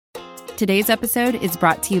Today's episode is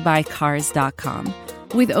brought to you by Cars.com.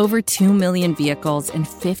 With over 2 million vehicles and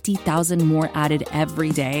 50,000 more added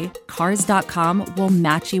every day, Cars.com will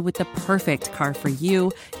match you with the perfect car for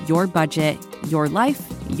you, your budget, your life,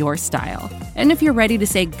 your style. And if you're ready to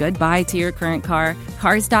say goodbye to your current car,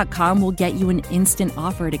 Cars.com will get you an instant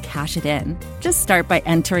offer to cash it in. Just start by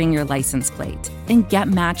entering your license plate and get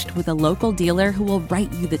matched with a local dealer who will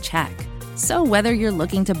write you the check. So whether you're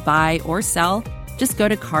looking to buy or sell, just go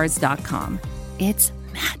to Cars.com. It's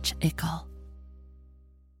magical.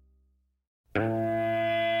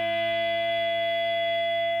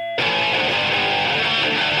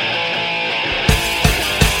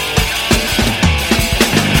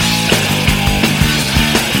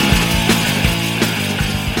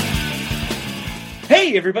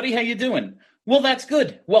 Hey everybody, how you doing? Well, that's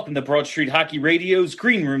good. Welcome to Broad Street Hockey Radio's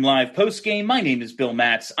Green Room Live postgame. My name is Bill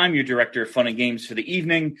Matz. I'm your director of fun and games for the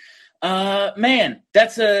evening. Man,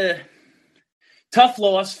 that's a tough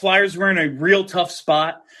loss. Flyers were in a real tough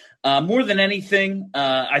spot. More than anything,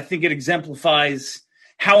 I think it exemplifies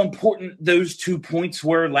how important those 2 points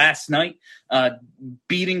were last night.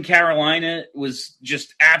 Beating Carolina was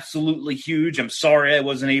just absolutely huge. I'm sorry I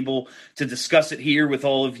wasn't able to discuss it here with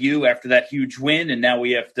all of you after that huge win, and now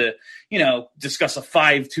we have to, discuss a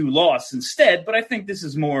 5-2 loss instead. But I think this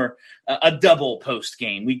is more a double post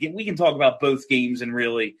game. We can talk about both games and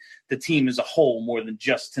really the team as a whole more than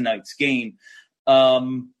just tonight's game.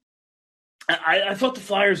 I thought the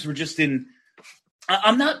Flyers were just in.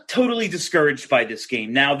 I'm not totally discouraged by this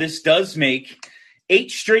game. Now, this does make 8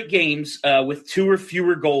 straight games with 2 or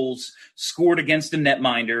fewer goals scored against a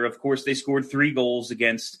netminder. Of course, they scored 3 goals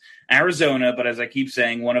against Arizona, but as I keep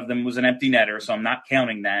saying, one of them was an empty netter, so I'm not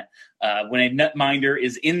counting that. When a netminder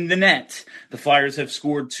is in the net, the Flyers have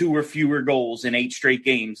scored 2 or fewer goals in 8 straight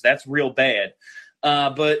games. That's real bad.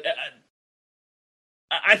 But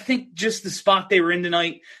I think just the spot they were in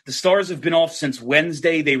tonight, the Stars have been off since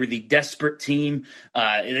Wednesday. They were the desperate team.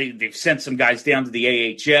 They've sent some guys down to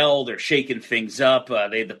the AHL. They're shaking things up.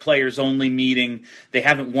 They had the players-only meeting. They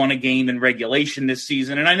haven't won a game in regulation this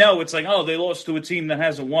season. And I know it's like, oh, they lost to a team that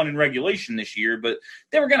hasn't won in regulation this year, but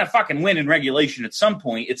they were going to fucking win in regulation at some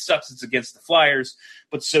point. It sucks it's against the Flyers,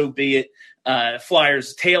 but so be it.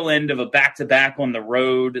 Flyers tail end of a back-to-back on the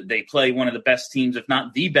road. They play one of the best teams, if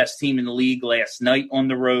not the best team in the league last night on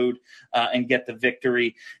the road and get the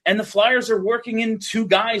victory. And the Flyers are working in 2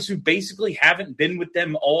 guys who basically haven't been with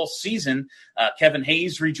them all season. Kevin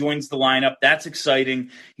Hayes rejoins the lineup. That's exciting.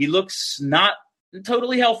 He looks not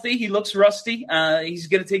totally healthy. He looks rusty. He's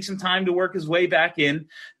going to take some time to work his way back in,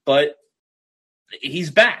 but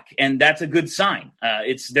he's back, and that's a good sign.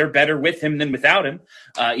 They're better with him than without him,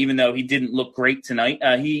 even though he didn't look great tonight.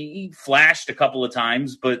 He flashed a couple of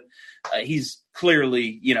times, but he's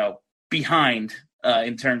clearly, behind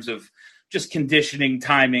in terms of just conditioning,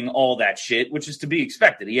 timing, all that shit, which is to be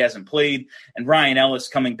expected. He hasn't played, and Ryan Ellis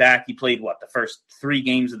coming back, he played, the first 3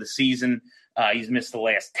 games of the season. He's missed the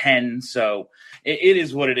last 10, so it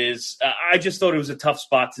is what it is. I just thought it was a tough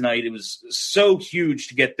spot tonight. It was so huge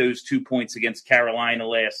to get those 2 points against Carolina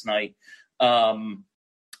last night. I'm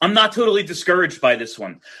not totally discouraged by this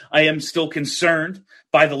one. I am still concerned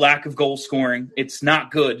by the lack of goal scoring. It's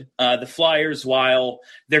not good. The Flyers, while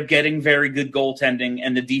they're getting very good goaltending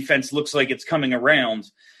and the defense looks like it's coming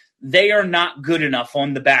around, they are not good enough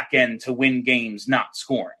on the back end to win games not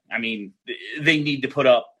scoring. I mean, they need to put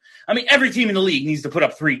up. Every team in the league needs to put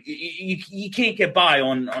up 3. You can't get by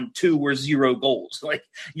on 2 or 0 goals. Like,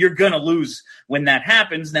 you're going to lose when that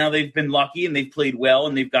happens. Now they've been lucky and they've played well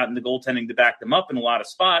and they've gotten the goaltending to back them up in a lot of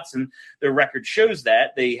spots. And their record shows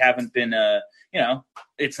that. They haven't been,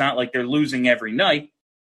 it's not like they're losing every night.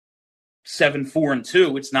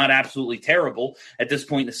 7-4-2. It's not absolutely terrible at this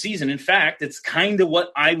point in the season. In fact, it's kind of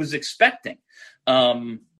what I was expecting.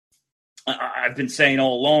 I've been saying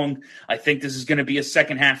all along, I think this is going to be a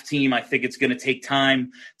second-half team. I think it's going to take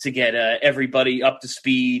time to get everybody up to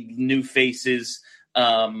speed, new faces,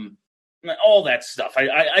 all that stuff.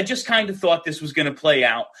 I just kind of thought this was going to play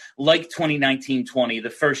out like 2019-20,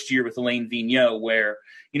 the first year with Alain Vigneault, where,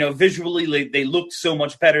 visually they looked so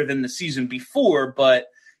much better than the season before, but,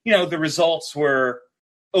 the results were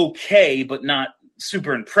okay, but not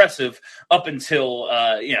super impressive up until,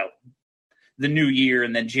 the new year,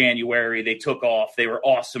 and then January they took off. They were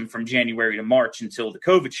awesome from January to March until the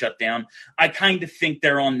COVID shutdown. I kind of think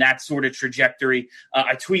they're on that sort of trajectory.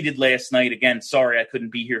 I tweeted last night, again, sorry I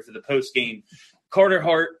couldn't be here for the post game. Carter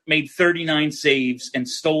Hart made 39 saves and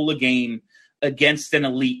stole a game against an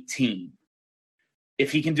elite team.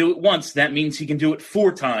 If he can do it once, that means he can do it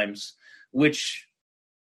 4 times, which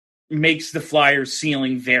makes the Flyers'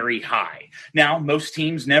 ceiling very high. Now, most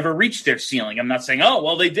teams never reach their ceiling. I'm not saying, oh,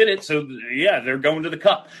 well, they did it, so yeah, they're going to the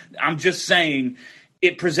Cup. I'm just saying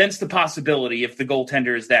it presents the possibility, if the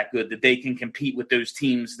goaltender is that good, that they can compete with those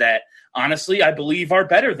teams that, honestly, I believe are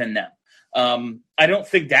better than them. I don't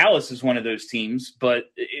think Dallas is one of those teams, but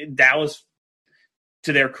Dallas,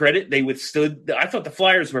 to their credit, they withstood. I thought the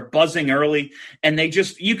Flyers were buzzing early, and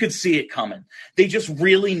you could see it coming. They just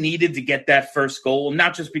really needed to get that first goal,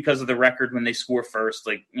 not just because of the record when they score first.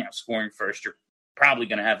 Scoring first, you're probably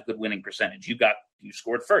going to have a good winning percentage. You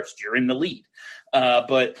scored first, you're in the lead.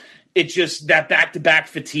 But it just, that back-to-back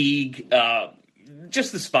fatigue,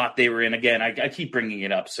 just the spot they were in. Again, I keep bringing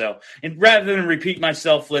it up. So, and rather than repeat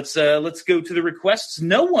myself, let's go to the requests.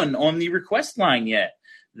 No one on the request line yet.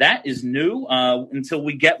 That is new. Until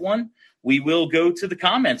we get one, we will go to the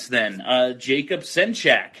comments then. Jacob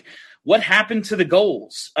Senchak, what happened to the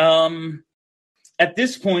goals? At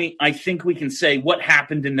this point, I think we can say what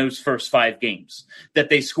happened in those first 5 games that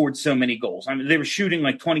they scored so many goals. I mean, they were shooting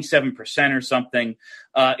like 27% or something.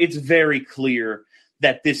 It's very clear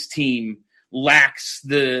that this team lacks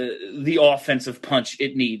the offensive punch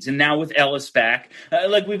it needs. And now with Ellis back,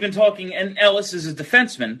 like we've been talking, and Ellis is a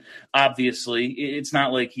defenseman, obviously. It's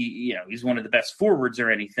not like he's one of the best forwards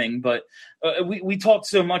or anything, but we talked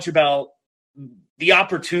so much about the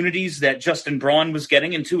opportunities that Justin Braun was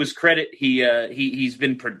getting, and to his credit, he's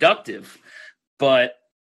been productive. But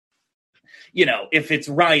if it's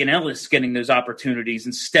Ryan Ellis getting those opportunities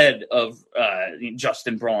instead of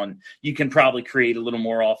Justin Braun, you can probably create a little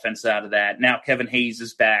more offense out of that. Now Kevin Hayes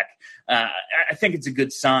is back. I think it's a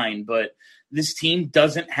good sign, but this team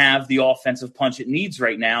doesn't have the offensive punch it needs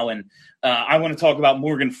right now. And I want to talk about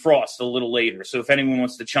Morgan Frost a little later. So if anyone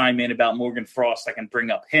wants to chime in about Morgan Frost, I can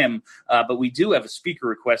bring up him. But we do have a speaker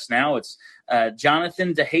request now. It's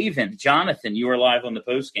Jonathan DeHaven. Jonathan, you are live on the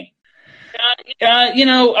postgame.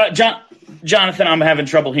 Jonathan, I'm having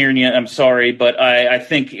trouble hearing you. I'm sorry, but I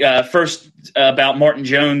think first about Martin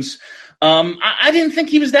Jones. I didn't think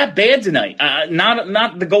he was that bad tonight.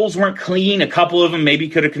 Not the goals weren't clean. A couple of them maybe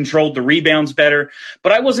could have controlled the rebounds better,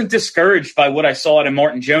 but I wasn't discouraged by what I saw in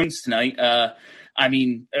Martin Jones tonight. A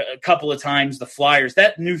couple of times the Flyers,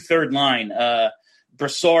 that new third line,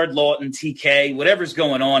 Brassard, Lawton, TK, whatever's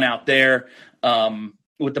going on out there.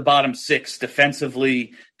 With the bottom 6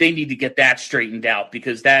 defensively, they need to get that straightened out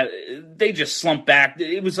because they just slumped back.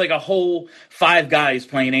 It was like a whole 5 guys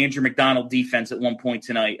playing Andrew McDonald defense at one point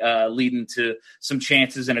tonight, leading to some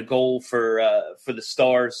chances and a goal for the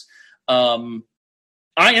Stars. I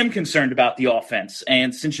am concerned about the offense,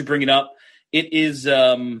 and since you bring it up, it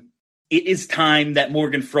is time that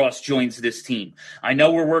Morgan Frost joins this team. I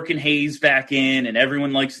know we're working Hayes back in, and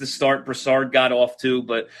everyone likes the start Brassard got off to,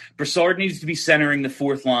 but Brassard needs to be centering the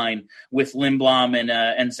 4th line with Lindblom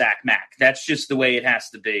and Zach Mack. That's just the way it has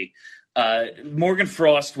to be. Morgan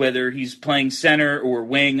Frost, whether he's playing center or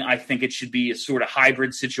wing, I think it should be a sort of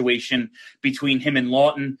hybrid situation between him and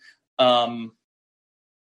Lawton.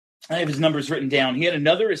 I have his numbers written down. He had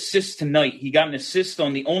another assist tonight. He got an assist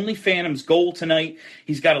on the only Phantoms goal tonight.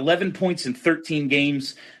 He's got 11 points in 13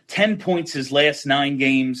 games, 10 points his last 9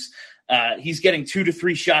 games. He's getting 2 to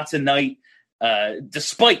 3 shots a night.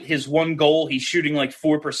 Despite his 1 goal, he's shooting like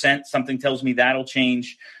 4%. Something tells me that'll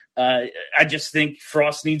change. I just think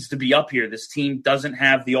Frost needs to be up here. This team doesn't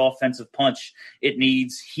have the offensive punch it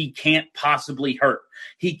needs. He can't possibly hurt.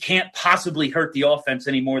 He can't possibly hurt the offense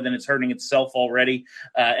any more than it's hurting itself already.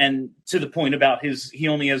 And to the point about he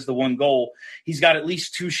only has the 1 goal. He's got at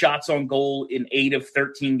least 2 shots on goal in 8 of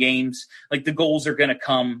 13 games. Like, the goals are going to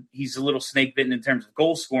come. He's a little snake bitten in terms of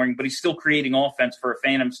goal scoring, but he's still creating offense for a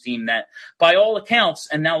Phantoms team that, by all accounts,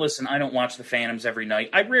 and now listen, I don't watch the Phantoms every night.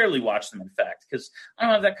 I rarely watch them, in fact, because I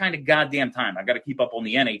don't have that kind of goddamn time. I got to keep up on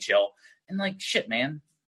the NHL. And shit, man.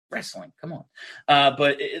 Wrestling, come on.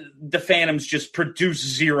 But the Phantoms just produce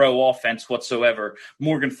 0 offense whatsoever.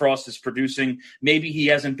 Morgan Frost is producing. Maybe he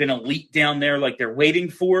hasn't been elite down there like they're waiting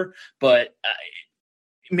for, but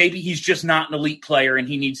maybe he's just not an elite player and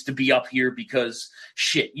he needs to be up here because,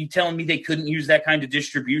 shit, you telling me they couldn't use that kind of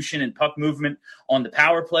distribution and puck movement on the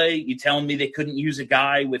power play? You telling me they couldn't use a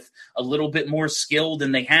guy with a little bit more skill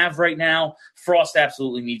than they have right now? Frost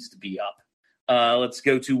absolutely needs to be up. Let's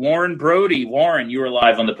go to Warren Brody. Warren, you are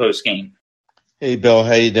live on the post game. Hey, Bill.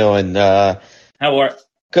 How you doing? How are?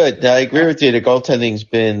 Good. I agree with you. The goaltending's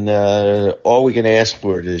been all we can ask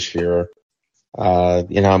for this year.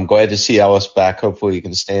 I'm glad to see Ellis back. Hopefully he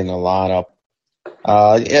can stay in the lineup.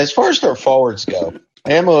 As far as their forwards go,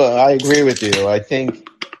 I agree with you. I think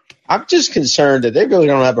I'm just concerned that they really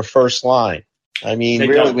don't have a first line. I mean,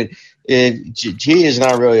 G is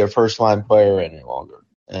not really a first line player any longer.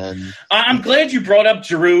 And I'm glad you brought up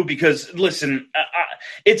Giroux because, listen,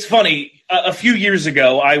 it's funny. A few years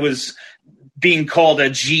ago, I was being called a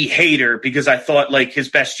G hater because I thought like his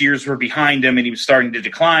best years were behind him and he was starting to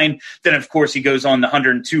decline. Then, of course, he goes on the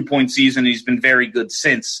 102-point season. And he's been very good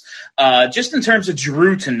since. Just in terms of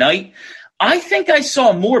Giroux tonight, I think I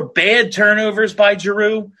saw more bad turnovers by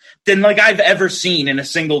Giroux than like I've ever seen in a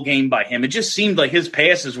single game by him. It just seemed like his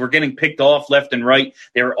passes were getting picked off left and right.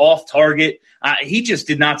 They were off target. He just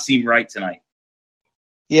did not seem right tonight.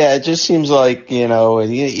 yeah, it just seems like,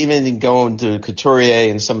 even going to Couturier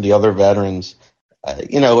and some of the other veterans,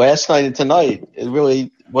 last night and tonight, it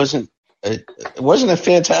really wasn't a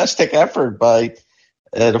fantastic effort by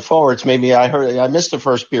the forwards. Maybe I missed the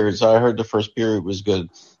first period, so I heard the first period was good.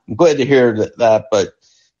 I'm glad to hear that, but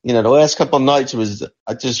the last couple of nights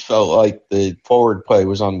I just felt like the forward play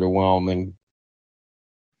was underwhelming.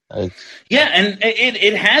 Yeah, and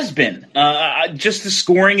it has been just the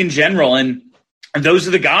scoring in general, and those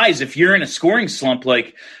are the guys. If you're in a scoring slump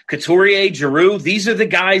like Couturier, Giroux, these are the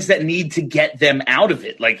guys that need to get them out of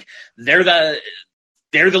it. Like they're the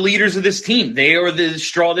leaders of this team. They are the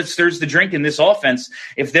straw that stirs the drink in this offense.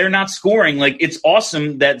 If they're not scoring, like it's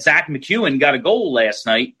awesome that Zach McEwen got a goal last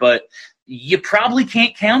night, but you probably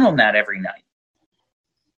can't count on that every night.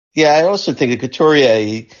 Yeah, I also think that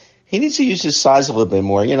Couturier, he needs to use his size a little bit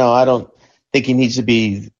more. I don't think he needs to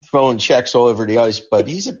be throwing checks all over the ice, but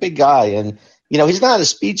he's a big guy, and he's not a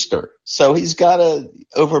speedster, so he's got to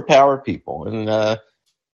overpower people. And I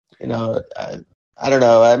don't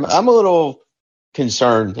know. I'm a little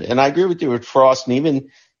concerned, and I agree with you with Frost, and even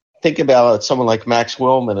think about someone like Max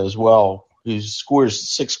Willman as well, who scores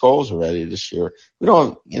 6 goals already this year.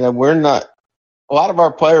 We're not a lot of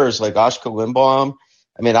our players like Oscar Lindblom.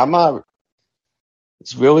 I mean,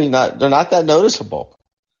 it's really not. They're not that noticeable.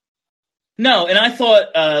 No, and I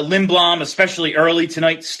thought Lindblom, especially early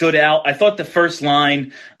tonight, stood out. I thought the first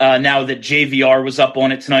line, now that JVR was up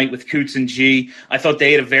on it tonight with Coots and G, I thought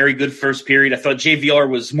they had a very good first period. I thought JVR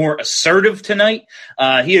was more assertive tonight.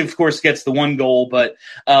 He, of course, gets the 1 goal, but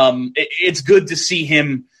it's good to see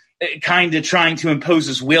him kind of trying to impose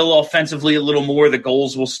his will offensively a little more. The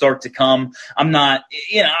goals will start to come. I'm not,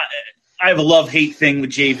 I have a love-hate thing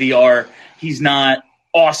with JVR. He's not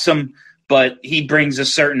awesome, but he brings a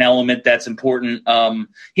certain element that's important.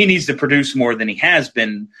 He needs to produce more than he has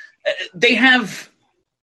been. They have,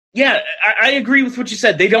 I agree with what you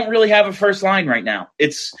said. They don't really have a first line right now.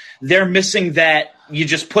 They're missing that you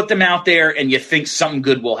just put them out there and you think something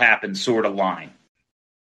good will happen sort of line.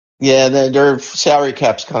 Yeah, their salary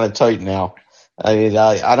cap's kind of tight now. I mean,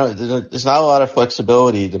 there's not a lot of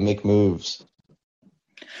flexibility to make moves.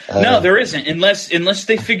 No, there isn't, unless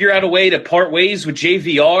they figure out a way to part ways with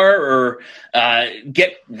JVR or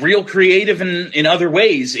get real creative in other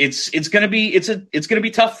ways. It's going to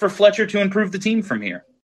be tough for Fletcher to improve the team from here.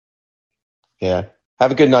 Yeah.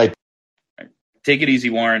 Have a good night. Take it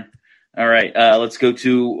easy, Warren. All right, let's go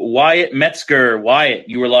to Wyatt Metzger. Wyatt,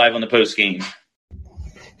 you were live on the post game.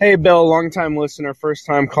 Hey, Bill, long-time listener, first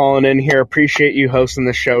time calling in here. Appreciate you hosting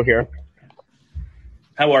the show here.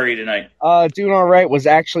 How are you tonight? Doing all right. Was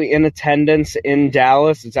actually in attendance in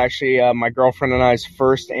Dallas. It's actually my girlfriend and I's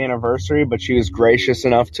first anniversary, but she was gracious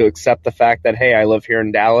enough to accept the fact that, hey, I live here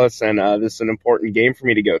in Dallas, and this is an important game for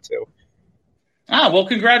me to go to. Well,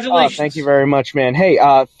 congratulations. Thank you very much, man. Hey,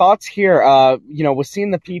 thoughts here. Was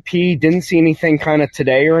seeing the PP, didn't see anything kind of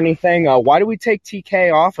today or anything. Why do we take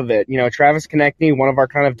TK off of it? Travis Konechny, one of our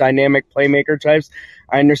kind of dynamic playmaker types.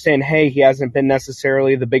 I understand, hey, he hasn't been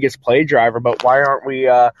necessarily the biggest play driver, but why aren't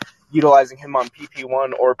we utilizing him on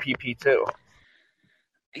PP1 or PP2?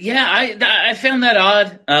 Yeah, I found that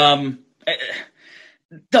odd.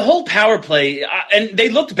 The whole power play, and they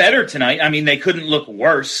looked better tonight. I mean, they couldn't look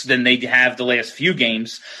worse than they have the last few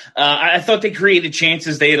games. I thought they created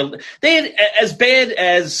chances. They had as bad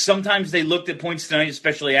as sometimes they looked at points tonight,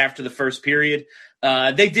 especially after the first period.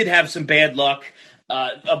 They did have some bad luck.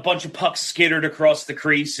 A bunch of pucks skittered across the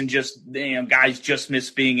crease and just, guys just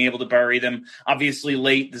missed being able to bury them. Obviously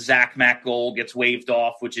late, the Zach Mack goal gets waved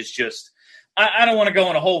off, which is just, I don't want to go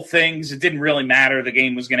into whole things. It didn't really matter. The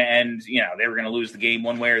game was going to end. They were going to lose the game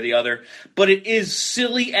one way or the other. But it is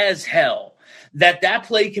silly as hell that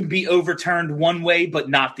play can be overturned one way but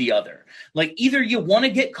not the other. Like, either you want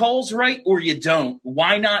to get calls right or you don't.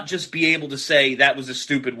 Why not just be able to say that was a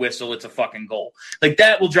stupid whistle, it's a fucking goal? Like,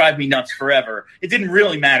 that will drive me nuts forever. It didn't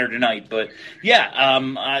really matter tonight, but yeah.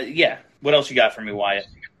 What else you got for me, Wyatt?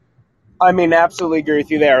 I mean, absolutely agree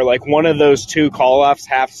with you there. Like, one of those two call-offs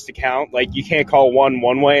has to count. Like, you can't call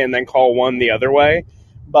one way and then call one the other way.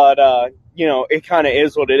 But, it kind of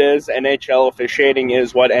is what it is. NHL officiating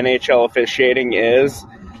is what NHL officiating is.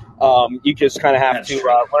 You just kind of have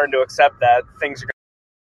to learn to accept that things are.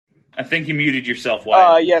 I think you muted yourself,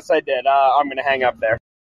 Wyatt. Yes, I did. I'm going to hang up there.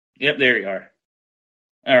 Yep, there you are.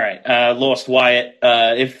 All right, lost Wyatt.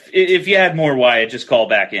 If you had more Wyatt, just call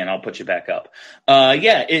back in. I'll put you back up.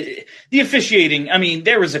 The officiating. I mean,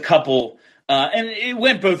 there was a couple, and it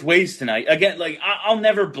went both ways tonight. Again, like I'll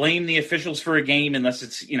never blame the officials for a game unless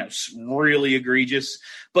it's really egregious.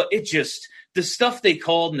 But it just the stuff they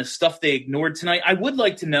called and the stuff they ignored tonight. I would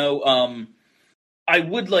like to know. I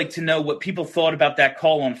would like to know what people thought about that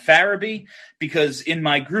call on Farabee, because in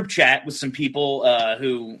my group chat with some people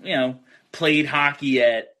who played hockey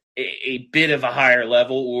at a bit of a higher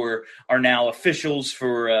level or are now officials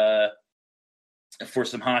for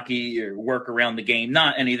some hockey or work around the game,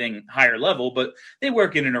 not anything higher level, but they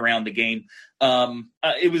work in and around the game.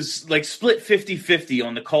 It was like split 50-50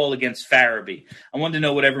 on the call against Farabee. I wanted to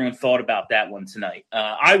know what everyone thought about that one tonight.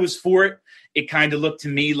 I was for it. It kind of looked to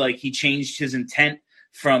me like he changed his intent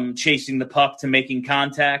from chasing the puck to making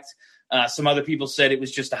contact. Some other people said it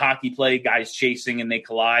was just a hockey play, guys chasing and they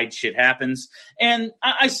collide, shit happens. And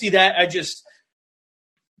I see that.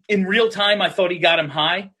 In real time, I thought he got him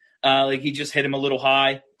high. Like he just hit him a little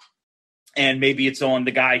high. And maybe it's on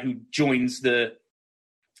the guy who joins the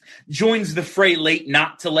fray late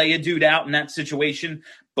not to lay a dude out in that situation.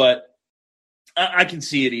 But I can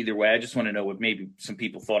see it either way. I just want to know what maybe some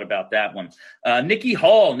people thought about that one. Nikki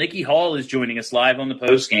Hall is joining us live on the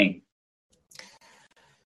Postgame.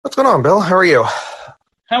 What's going on, Bill? How are you?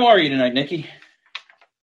 How are you tonight, Nikki?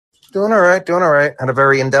 Doing all right. Had a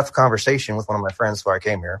very in-depth conversation with one of my friends before I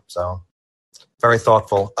came here, so very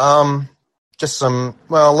thoughtful. Just some,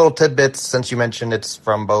 little tidbits since you mentioned it's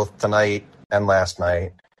from both tonight and last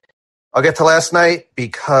night. I'll get to last night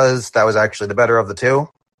because that was actually the better of the two.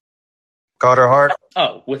 Carter Hart.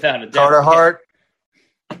 Oh, without a doubt. Carter Hart,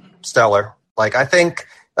 stellar. Like I think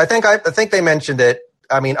they mentioned it.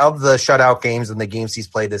 I mean, of the shutout games and the games he's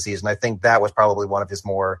played this season, I think that was probably one of his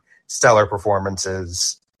more stellar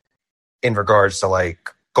performances in regards to like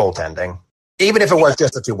goaltending, even if it was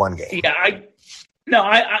just a 2-1 game. Yeah,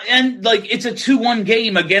 and like it's a 2-1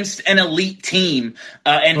 game against an elite team,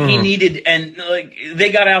 and he needed, and like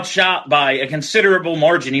they got outshot by a considerable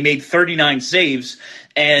margin. He made 39 saves,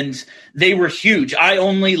 and they were huge.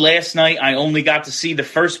 Last night I only got to see the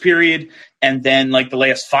first period and then like the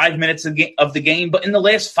last 5 minutes of the game. But in the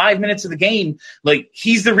last 5 minutes of the game, like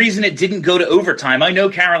he's the reason it didn't go to overtime. I know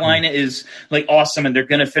Carolina is like awesome and they're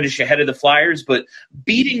going to finish ahead of the Flyers, but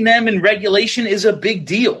beating them in regulation is a big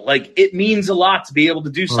deal. Like it means a lot to be able to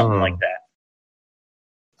do something like that.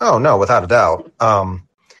 Oh no, without a doubt.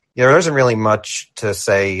 There isn't really much to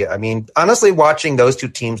say. I mean, honestly, watching those two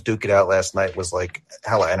teams duke it out last night was like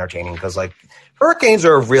hella entertaining because like Hurricanes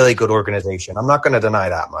are a really good organization. I'm not going to deny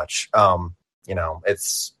that much.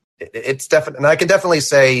 It's definitely, and I can definitely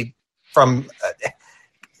say from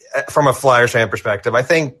a Flyers fan perspective, I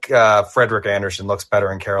think Frederik Andersen looks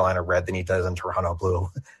better in Carolina red than he does in Toronto blue.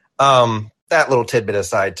 That little tidbit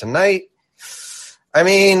aside tonight. I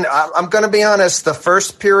mean, I'm going to be honest. The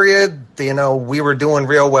first period, we were doing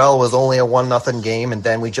real well. It was only a 1-0 game, and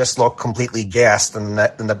then we just looked completely gassed in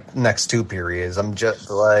the next two periods. I'm just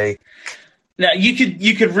like, now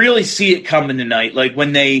you could really see it coming tonight. Like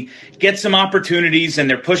when they get some opportunities and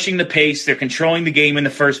they're pushing the pace, they're controlling the game in the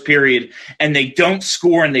first period, and they don't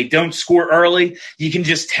score and they don't score early. You can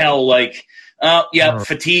just tell, like.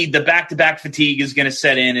 Fatigue, the back-to-back fatigue is going to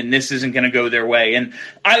set in, and this isn't going to go their way. And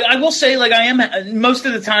I will say, like, I am most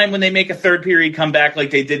of the time when they make a third period comeback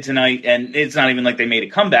like they did tonight, and it's not even like they made a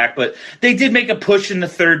comeback, but they did make a push in the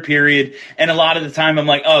third period, and a lot of the time I'm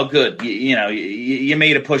like, oh, good, you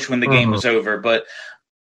made a push when the game was over. But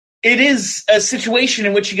it is a situation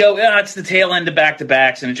in which you go, it's the tail end of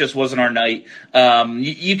back-to-backs, and it just wasn't our night.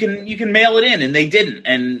 You can mail it in, and they didn't,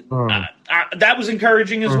 and that was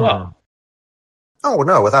encouraging as well. Oh,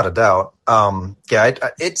 no, without a doubt.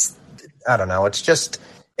 It's I don't know.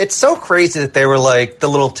 It's so crazy that they were like the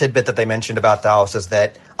little tidbit that they mentioned about Dallas is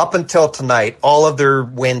that up until tonight, all of their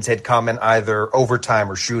wins had come in either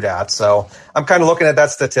overtime or shootout. So I'm kind of looking at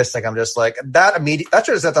that statistic. I'm just like that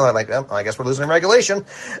should have said something like, I guess we're losing in regulation.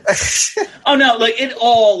 Oh no,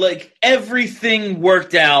 like everything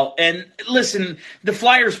worked out. And listen, the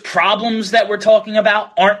Flyers' problems that we're talking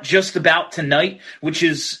about aren't just about tonight,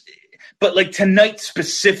 but like tonight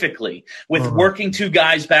specifically, with working two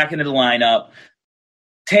guys back into the lineup,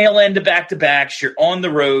 tail end of back-to-backs, you're on the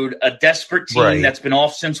road, a desperate team that's been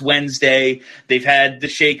off since Wednesday. They've had the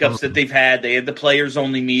shakeups that they've had. They had the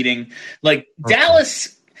players-only meeting. Like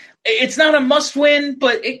Dallas, it's not a must-win,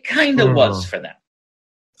 but it kind of was for them.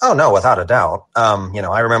 Oh no, without a doubt.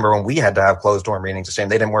 I remember when we had to have closed door meetings. It's a shame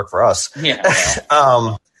they didn't work for us. Yeah.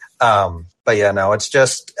 But yeah, no, it's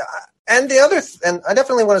just, and I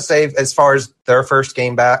definitely want to say, as far as their first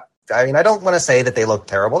game back, I mean, I don't want to say that they looked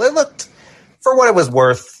terrible. They looked, for what it was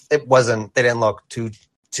worth, they didn't look too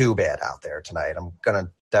bad out there tonight. I'm going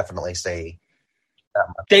to definitely say that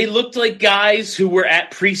much. They looked like guys who were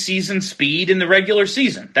at preseason speed in the regular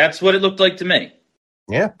season. That's what it looked like to me.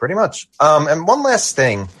 Yeah, pretty much. And one last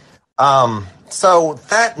thing. So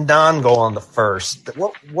that non-goal on the first,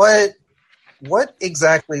 what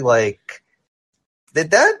exactly, like,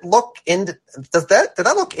 did that look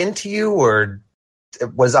into you, or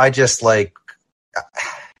was I just like,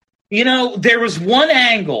 there was one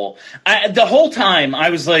angle. The whole time I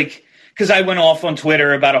was like, because I went off on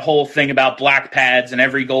Twitter about a whole thing about black pads, and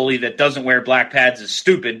every goalie that doesn't wear black pads is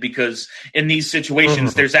stupid, because in these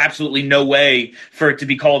situations there's absolutely no way for it to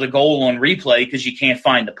be called a goal on replay because you can't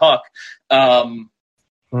find the puck. I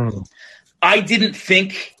didn't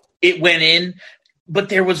think it went in, but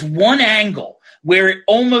there was one angle where it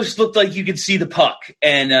almost looked like you could see the puck.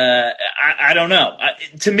 And I don't know.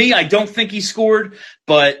 To me, I don't think he scored,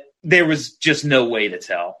 but there was just no way to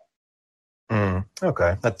tell.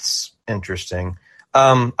 Okay, that's interesting.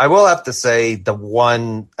 I will have to say the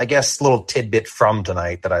one, I guess, little tidbit from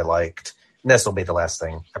tonight that I liked, and this will be the last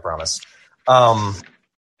thing, I promise.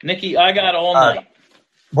 Nikki, I got all night.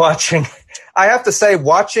 Watching our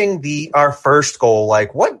first goal,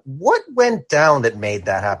 like what went down that made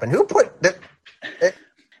that happen? Who put that?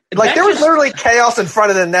 There was literally chaos in front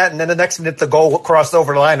of the net, and then the next minute the goal crossed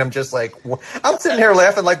over the line. I'm just like, I'm sitting here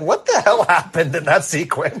laughing, like, what the hell happened in that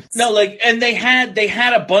sequence? No, and they had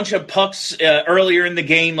a bunch of pucks earlier in the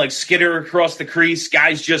game, like skitter across the crease.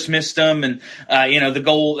 Guys just missed them, and the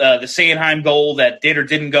goal, the Sanheim goal that did or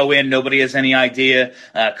didn't go in, nobody has any idea.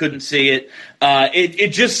 Couldn't see it. It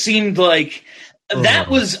just seemed like that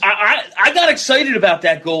was. I got excited about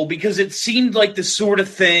that goal because it seemed like the sort of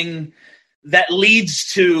thing that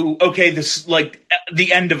leads to, this, like,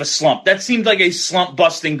 the end of a slump. That seemed like a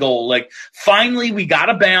slump-busting goal. Like, finally we got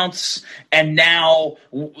a bounce, and now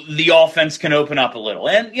the offense can open up a little.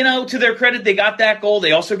 And, to their credit, they got that goal.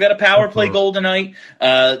 They also got a power play goal tonight.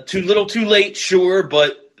 Too little, too late, sure,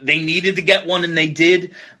 but they needed to get one, and they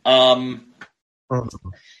did. I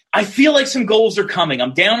feel like some goals are coming.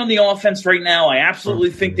 I'm down on the offense right now. I absolutely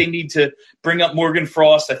think they need to bring up Morgan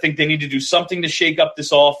Frost. I think they need to do something to shake up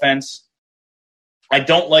this offense. I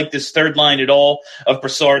don't like this third line at all of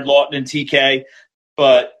Brassard, Lawton, and TK,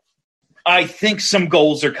 but I think some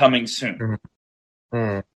goals are coming soon.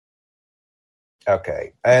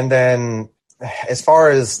 Okay. And then as far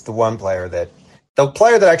as the player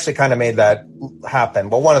that actually kind of made that happen,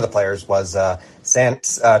 well, one of the players was Travis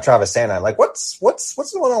Sanheim. Like, what's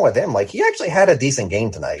going on with him? Like, he actually had a decent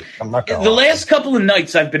game tonight. I'm not going to lie. Last couple of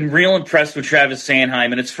nights, I've been real impressed with Travis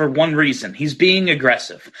Sanheim, and it's for one reason. He's being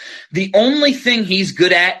aggressive. The only thing he's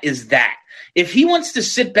good at is that. If he wants to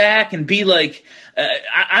sit back and be like,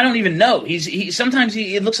 I don't even know. Sometimes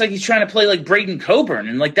it looks like he's trying to play like Braden Coburn,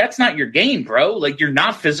 and like that's not your game, bro. Like you're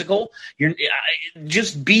not physical. You're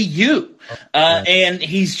just be you. And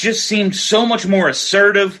he's just seemed so much more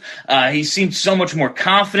assertive. He seemed so much more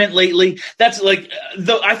confident lately. That's like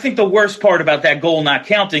I think the worst part about that goal not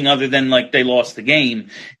counting, other than like they lost the game,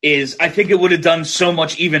 is I think it would have done so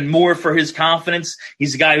much even more for his confidence.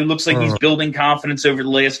 He's a guy who looks like he's building confidence over the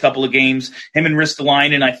last couple of games. Him and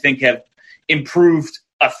Ristolainen, I think, have improved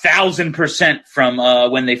 1,000% from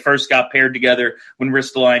when they first got paired together when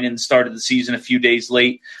Ristolainen started the season a few days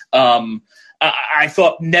late. I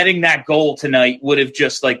thought netting that goal tonight would have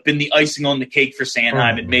just like been the icing on the cake for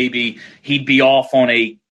Sanheim, and maybe he'd be off on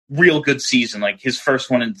a real good season, like his first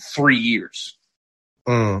one in 3 years.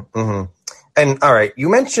 And all right, you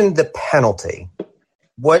mentioned the penalty.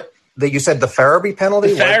 You said the Farabee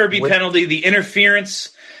penalty? The Farabee penalty, the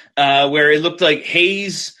interference, where it looked like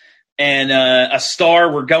Hayes and a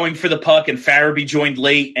Star were going for the puck, and Farabee joined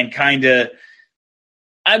late and kind of,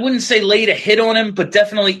 I wouldn't say laid a hit on him, but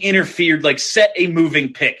definitely interfered, like set a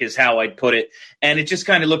moving pick is how I'd put it. And it just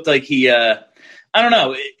kind of looked like he, I don't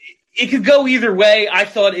know, it could go either way. I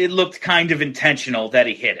thought it looked kind of intentional that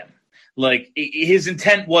he hit him. Like his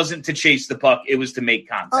intent wasn't to chase the puck, it was to make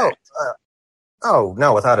contact. Oh,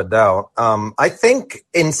 no, without a doubt. I think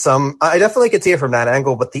I definitely could see it from that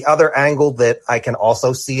angle, but the other angle that I can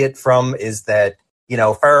also see it from is that,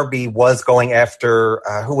 Farabee was going after,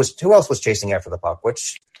 who else was chasing after the puck,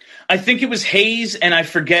 which? I think it was Hayes, and I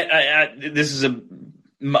forget, this is a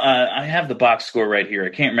I have the box score right here. I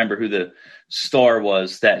can't remember who the star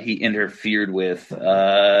was that he interfered with.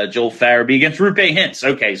 Joel Farabee against Rupe Hintz.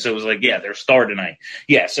 Okay, so it was like, their star tonight.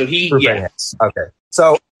 Yeah, so Rupe Hintz. Okay,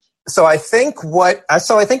 so I think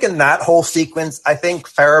I think in that whole sequence, I think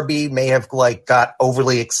Farabee may have got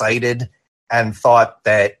overly excited and thought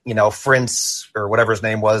that Frintz or whatever his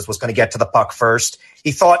name was going to get to the puck first.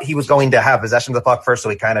 He thought he was going to have possession of the puck first, so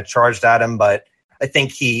he kind of charged at him, but I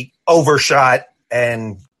think he overshot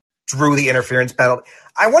and drew the interference penalty.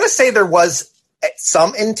 I want to say there was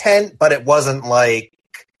some intent, but it wasn't like...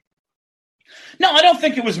 No, I don't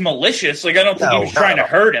think it was malicious. I don't think he was trying to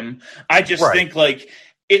hurt him. I just think,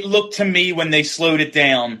 it looked to me when they slowed it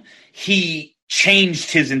down, he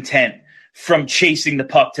changed his intent from chasing the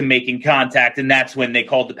puck to making contact, and that's when they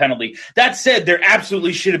called the penalty. That said, there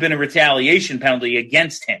absolutely should have been a retaliation penalty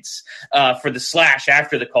against Hintz for the slash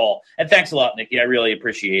after the call. And thanks a lot, Nikki. I really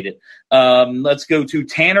appreciate it. Let's go to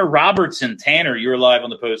Tanner Robertson. Tanner, you're live on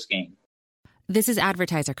the post game. This is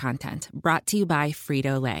advertiser content brought to you by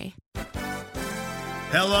Frito-Lay.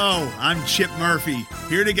 Hello, I'm Chip Murphy,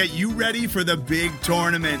 here to get you ready for the big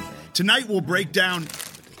tournament. Tonight we'll break down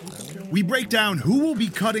who will be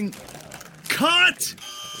cutting... Cut!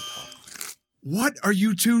 What are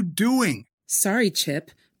you two doing? Sorry,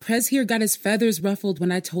 Chip. Prez here got his feathers ruffled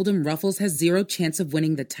when I told him Ruffles has zero chance of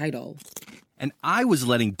winning the title. And I was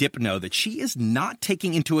letting Dip know that she is not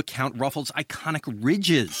taking into account Ruffles' iconic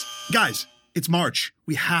ridges. Guys, it's March.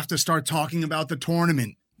 We have to start talking about the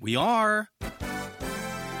tournament. We are.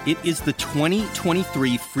 It is the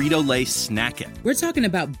 2023 Frito-Lay Snack It. We're talking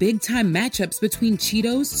about big-time matchups between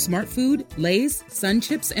Cheetos, Smart Food, Lay's, Sun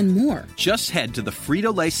Chips, and more. Just head to the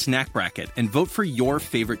Frito-Lay Snack Bracket and vote for your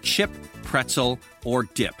favorite chip, pretzel, or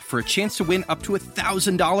dip for a chance to win up to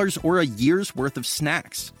 $1,000 or a year's worth of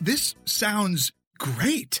snacks. This sounds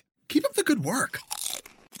great. Keep up the good work.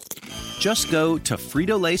 Just go to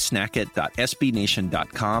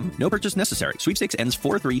fritolaysnackit.sbnation.com. No purchase necessary. Sweepstakes ends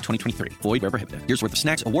 4/3/2023. Void where prohibited. Year's worth of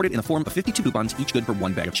snacks awarded in the form of 52 coupons, each good for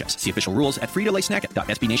one bag of chips. See official rules at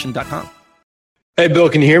fritolaysnackit.sbnation.com. Hey, Bill,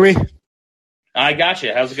 can you hear me? I got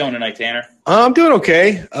you. How's it going tonight, Tanner? I'm doing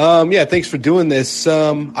okay. Thanks for doing this.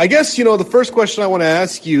 I guess, the first question I want to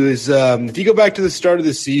ask you is if you go back to the start of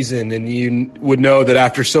the season and you would know that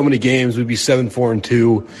after so many games we'd be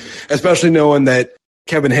 7-4-2, especially knowing that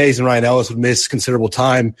Kevin Hayes and Ryan Ellis would miss considerable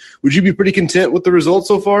time, would you be pretty content with the results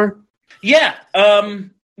so far? Yeah.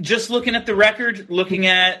 Just looking at the record, looking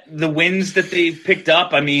at the wins that they've picked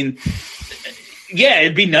up, I mean, yeah,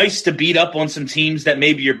 it'd be nice to beat up on some teams that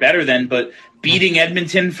maybe you're better than, but beating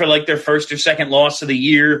Edmonton for their first or second loss of the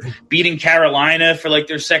year, beating Carolina for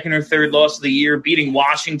their second or third loss of the year, beating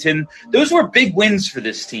Washington, those were big wins for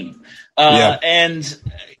this team. And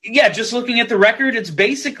just looking at the record, it's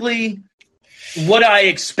basically what I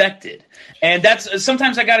expected. And that's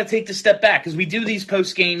sometimes I got to take the step back because we do these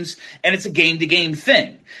post games and it's a game to game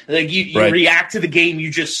thing. You react to the game you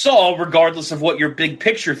just saw, regardless of what your big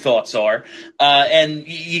picture thoughts are. And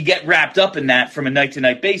you get wrapped up in that from a night to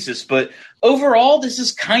night basis. But overall, this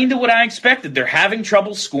is kind of what I expected. They're having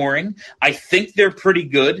trouble scoring. I think they're pretty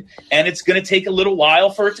good, and it's going to take a little while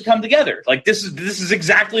for it to come together. This is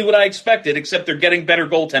exactly what I expected, except they're getting better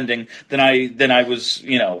goaltending than I was,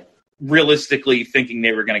 realistically thinking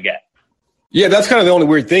they were going to get. Yeah, that's kind of the only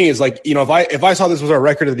weird thing is if I saw this was our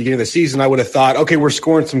record at the beginning of the season, I would have thought, okay, we're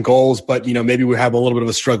scoring some goals, but maybe we have a little bit of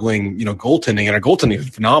a struggling, goaltending, and our goaltending is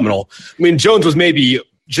phenomenal. I mean, Jones was maybe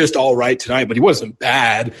just all right tonight, but he wasn't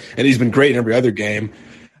bad, and he's been great in every other game.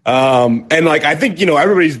 I think,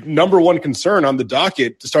 everybody's number one concern on the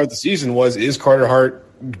docket to start the season is Carter Hart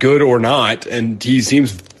good or not? And he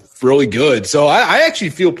seems really good. So I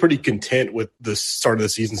actually feel pretty content with the start of the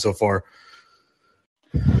season so far.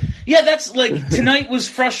 Yeah, that's tonight was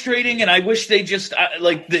frustrating, and I wish they just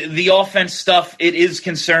the offense stuff. It is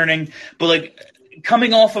concerning, but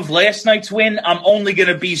coming off of last night's win, I'm only going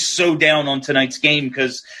to be so down on tonight's game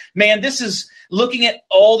because, man, this is looking at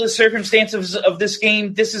all the circumstances of this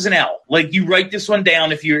game. This is an L. You write this one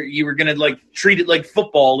down if you were going to treat it like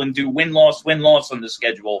football and do win-loss on the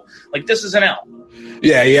schedule. This is an L.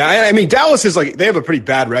 Yeah. I mean, Dallas is they have a pretty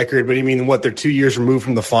bad record, but they're 2 years removed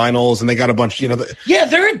from the finals and they got a bunch,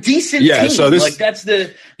 they're a decent team. So that's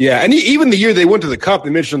the. Yeah. And even the year they went to the Cup, they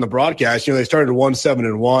mentioned on the broadcast, they started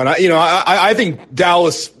 1-7-1. I think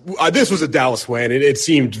Dallas, this was a Dallas win. It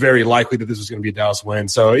seemed very likely that this was going to be a Dallas win.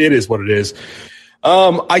 So it is what it is.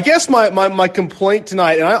 I guess my complaint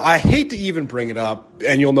tonight, and I hate to even bring it up,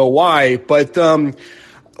 and you'll know why, but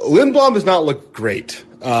Lindblom does not look great.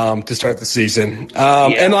 to start the season.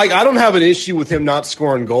 And like, I don't have an issue with him not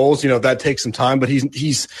scoring goals. That takes some time, but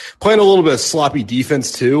he's playing a little bit of sloppy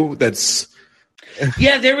defense too.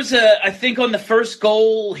 Yeah, there was I think on the first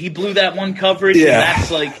goal, he blew that one coverage, and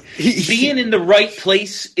that's like, being in the right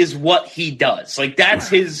place is what he does. Like, that's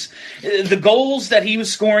the goals that he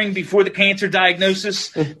was scoring before the cancer diagnosis,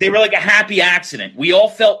 they were like a happy accident. We all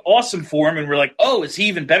felt awesome for him, and we're like, oh, is he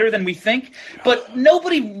even better than we think? But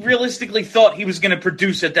nobody realistically thought he was going to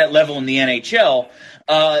produce at that level in the NHL.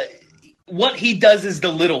 What he does is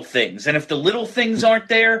the little things, and if the little things aren't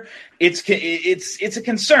there, it's a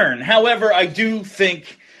concern. However, I do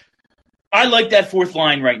think I like that fourth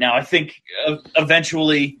line right now. I think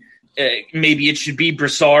eventually maybe it should be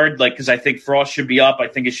Brassard, because I think Frost should be up. I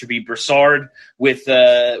think it should be Brassard with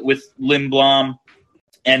Lindblom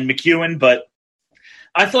and McEwen, but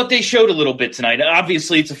I thought they showed a little bit tonight.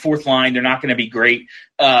 Obviously, it's a fourth line; they're not going to be great,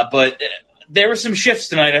 but there were some shifts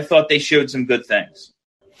tonight. I thought they showed some good things.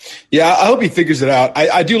 Yeah, I hope he figures it out.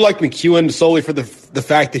 I do like McEwen solely for the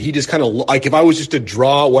fact that he just kind of, like, if I was just to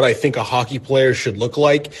draw what I think a hockey player should look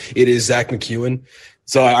like, it is Zach McEwen.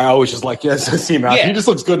 So I always just like, yes, I see him out. Yeah. He just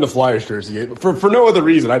looks good in the Flyers jersey. For no other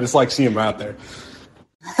reason, I just like seeing him out there.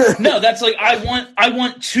 No, that's like, I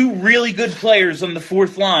want two really good players on the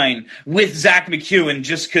fourth line with Zach McEwen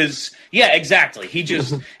just because, yeah, exactly. He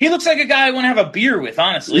looks like a guy I want to have a beer with,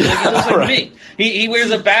 honestly. Like, he looks like me. He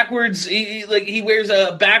wears a backwards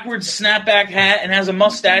snapback hat and has a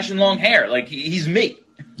mustache and long hair. Like, he's me.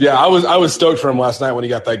 Yeah, I was stoked for him last night when he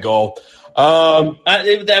got that goal.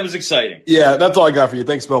 That was exciting. Yeah, that's all I got for you.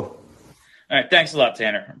 Thanks, Bill. All right, thanks a lot,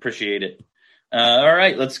 Tanner. Appreciate it. All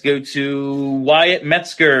right, let's go to Wyatt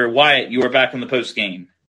Metzger. Wyatt, you are back on the post game.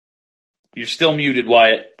 You're still muted,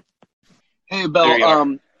 Wyatt. Hey,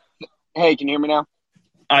 Bill. Hey, can you hear me now?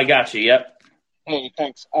 I got you. Yep. Hey,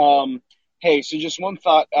 thanks. Hey, so just one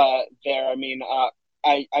thought there. I mean,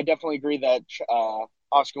 I definitely agree that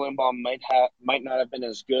Oscar Lindblom might not have been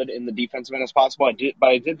as good in the defensive end as possible. But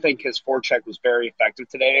I did think his forecheck was very effective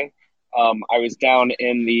today. I was down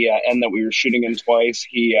in the end that we were shooting him twice.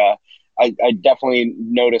 I definitely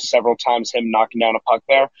noticed several times him knocking down a puck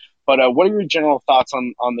there. But what are your general thoughts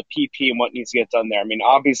on the PP and what needs to get done there? I mean,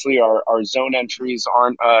 obviously our zone entries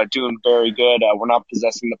aren't doing very good. We're not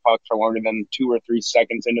possessing the puck for longer than 2 or 3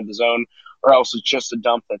 seconds into the zone, or else it's just a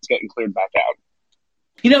dump that's getting cleared back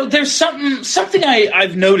out. There's something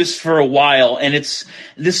I've noticed for a while, and it's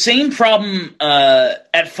the same problem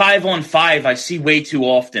at 5-on-5 I see way too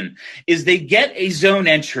often, is they get a zone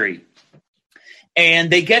entry,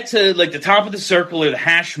 and they get to like the top of the circle or the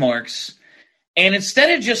hash marks, and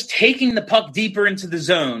instead of just taking the puck deeper into the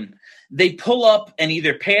zone, they pull up and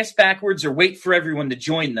either pass backwards or wait for everyone to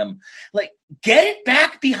join them. Like, get it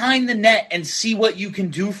back behind the net and see what you can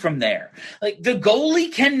do from there. Like, the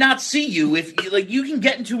goalie cannot see you. If you can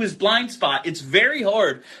get into his blind spot, it's very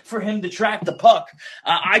hard for him to track the puck.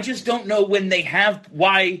 I just don't know when they have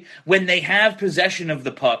possession of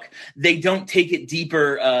the puck, they don't take it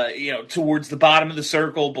deeper, towards the bottom of the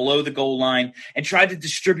circle, below the goal line, and try to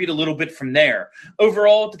distribute a little bit from there.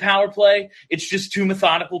 Overall, at the power play, it's just too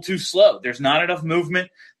methodical, too slow. There's not enough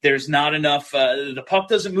movement. There's not enough the puck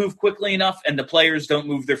doesn't move quickly enough, and the players don't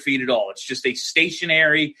move their feet at all. It's just a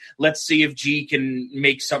stationary, let's see if G can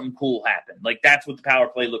make something cool happen. Like, that's what the power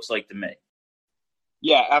play looks like to me.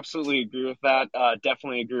 Yeah, absolutely agree with that.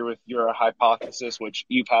 Definitely agree with your hypothesis, which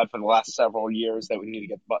you've had for the last several years, that we need to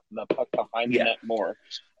get the puck behind the net more.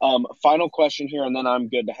 Final question here, and then I'm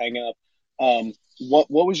good to hang up.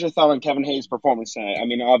 What was your thought on Kevin Hayes' performance tonight? I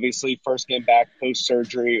mean, obviously, first game back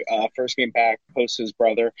post-surgery, first game back post his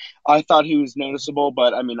brother. I thought he was noticeable,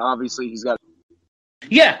 but, I mean, obviously he's got...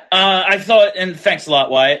 Yeah, I thought, and thanks a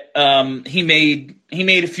lot, Wyatt, he made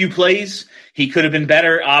a few plays. He could have been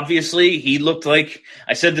better, obviously. He looked like,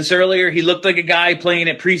 I said this earlier, he looked like a guy playing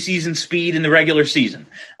at preseason speed in the regular season.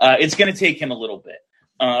 It's going to take him a little bit.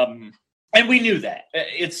 And we knew that.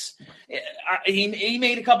 He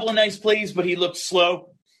made a couple of nice plays, but he looked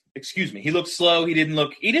slow. Excuse me. He looked slow. He didn't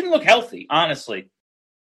look healthy, honestly.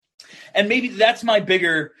 And maybe that's my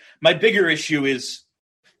bigger issue is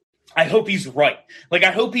I hope he's right. Like,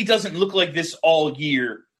 I hope he doesn't look like this all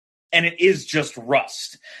year and it is just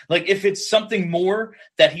rust. Like, if it's something more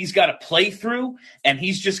that he's got to play through and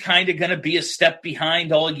he's just kind of going to be a step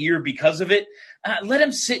behind all year because of it, let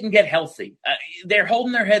him sit and get healthy. They're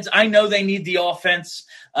holding their heads. I know they need the offense,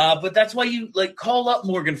 but that's why you call up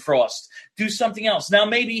Morgan Frost. Do something else. Now,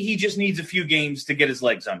 maybe he just needs a few games to get his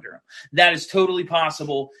legs under him. That is totally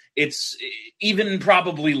possible. It's even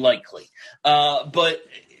probably likely. But,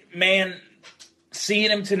 man, seeing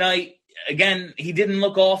him tonight, again, he didn't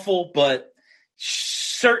look awful, but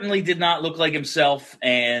certainly did not look like himself,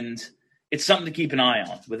 and it's something to keep an eye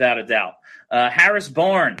on, without a doubt. Harris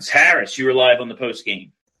Barnes. Harris, you were live on the post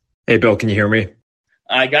game. Hey, Bill, can you hear me?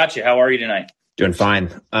 I got you. How are you tonight? Doing fine.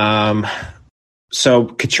 So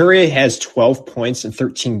Couturier has 12 points in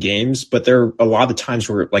 13 games, but there are a lot of times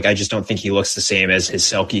where I just don't think he looks the same as his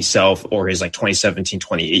Selke self or his 2017,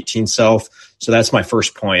 2018 self. So that's my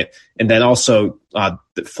first point. And then also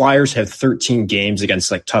the Flyers have 13 games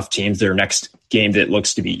against tough teams. Their next game that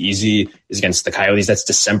looks to be easy is against the Coyotes. That's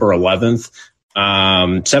December 11th.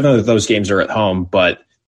 7 of those games are at home, but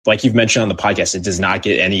like you've mentioned on the podcast, it does not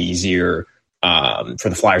get any easier for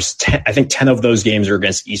the Flyers. I think 10 of those games are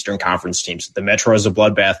against Eastern Conference teams. The Metro is a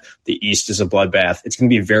bloodbath. The East is a bloodbath. It's going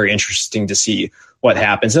to be very interesting to see what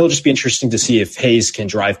happens. It'll just be interesting to see if Hayes can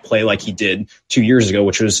drive play like he did 2 years ago,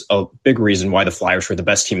 which was a big reason why the Flyers were the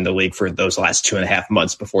best team in the league for those last 2.5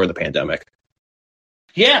 months before the pandemic.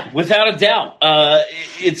 Yeah, without a doubt.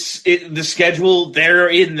 The schedule, they're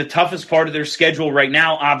in the toughest part of their schedule right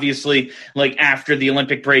now. Obviously, after the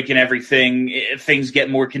Olympic break and everything, things get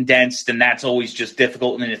more condensed, and that's always just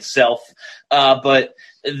difficult in itself. But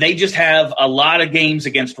they just have a lot of games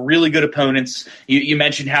against really good opponents. You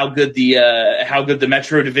mentioned how good the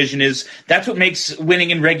Metro division is. That's what makes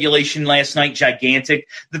winning in regulation last night gigantic.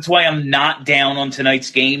 That's why I'm not down on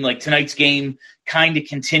tonight's game. Tonight's game kind of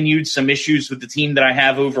continued some issues with the team that I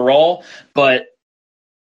have overall, but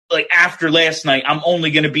after last night, I'm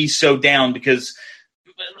only going to be so down because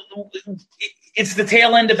it's the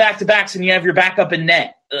tail end of back-to-backs and you have your backup in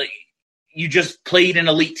net. You just played an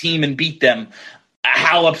elite team and beat them.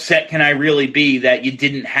 How upset can I really be that you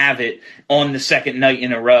didn't have it on the second night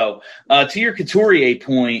in a row? To your Couturier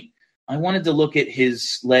point, I wanted to look at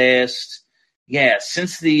his last,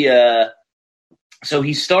 since the so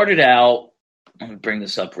he started out. Let me bring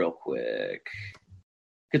this up real quick.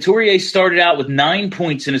 Couturier started out with 9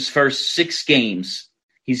 points in his first 6 games.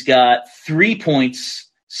 He's got 3 points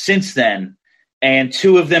since then, and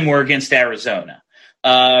 2 of them were against Arizona.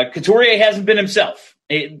 Couturier hasn't been himself.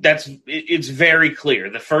 It's very clear.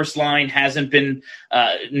 The first line hasn't been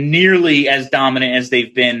nearly as dominant as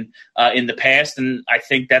they've been in the past, and I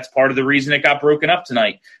think that's part of the reason it got broken up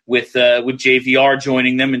tonight with JVR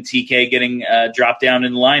joining them and TK getting dropped down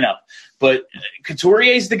in the lineup. But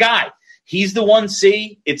Couturier's the guy. He's the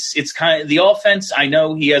 1C. It's kind of the offense. I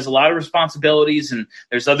know he has a lot of responsibilities, and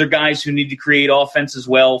there's other guys who need to create offense as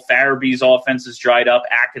well. Farabee's offense is dried up.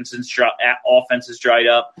 Atkinson's offense is dried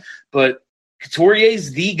up. But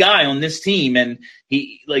Couturier's the guy on this team, and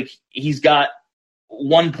he's got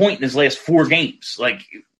 1 point in his last 4 games.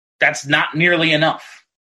 That's not nearly enough.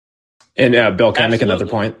 And Bill, can I make another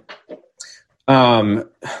point?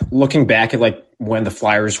 Looking back at when the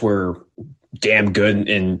Flyers were damn good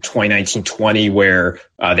in 2019-20, where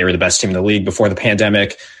they were the best team in the league before the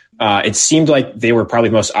pandemic, it seemed like they were probably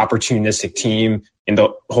the most opportunistic team in the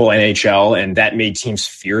whole NHL, and that made teams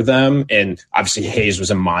fear them. And obviously Hayes was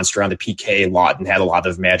a monster on the PK lot and had a lot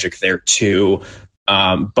of magic there too.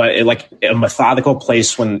 But a methodical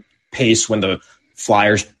pace when the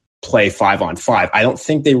Flyers play 5-on-5, I don't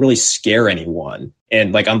think they really scare anyone.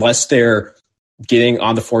 And unless they're getting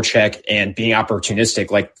on the forecheck and being opportunistic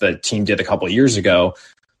like the team did a couple of years ago,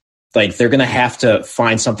 they're going to have to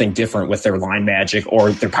find something different with their line magic,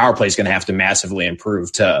 or their power play is going to have to massively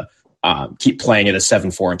improve to keep playing at a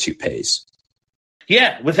 7-4-2 pace.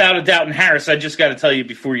 Yeah, without a doubt. And Harris, I just got to tell you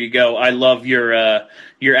before you go, I love your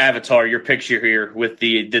avatar, your picture here with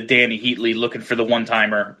the Danny Heatley looking for the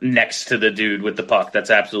one-timer next to the dude with the puck. That's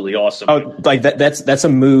absolutely awesome. Oh, that's a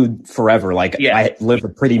mood forever. I live a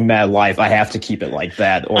pretty mad life. I have to keep it like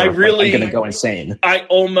that, or I'm going to go insane. I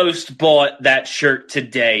almost bought that shirt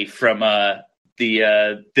today from the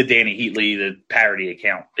Danny Heatley, the parody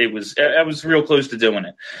account. I was real close to doing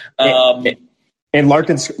it. And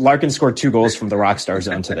Larkin scored 2 goals from the Rockstar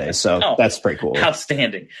Zone today, so that's pretty cool.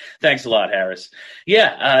 Outstanding. Thanks a lot, Harris.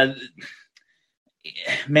 Yeah,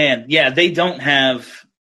 they don't have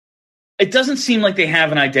 – it doesn't seem like they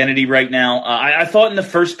have an identity right now. I thought in the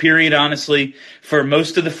first period, honestly, for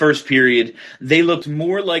most of the first period, they looked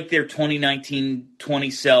more like their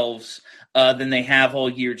 2019-20 selves than they have all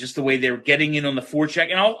year, just the way they were getting in on the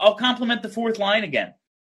forecheck. And I'll compliment the fourth line again.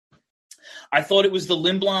 I thought it was the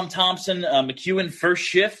Lindblom, Thompson, McEwen first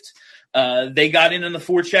shift. They got in on the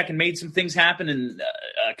forecheck and made some things happen, and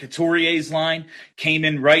Couturier's line came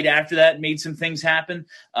in right after that and made some things happen.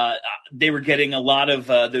 They were getting a lot of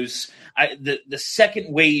the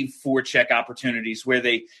second wave forecheck opportunities where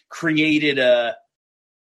they created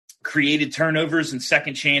created turnovers and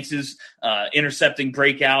second chances, intercepting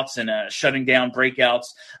breakouts and shutting down breakouts.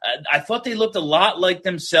 I thought they looked a lot like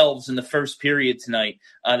themselves in the first period tonight,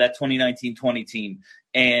 that 2019-20 team.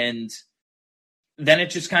 And then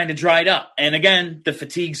it just kind of dried up. And again, the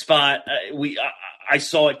fatigue spot, I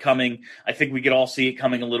saw it coming. I think we could all see it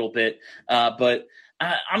coming a little bit. But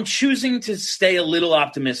I'm choosing to stay a little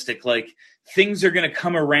optimistic. Like, things are going to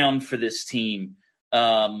come around for this team.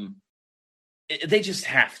 They just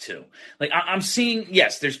have to. Like, I'm seeing,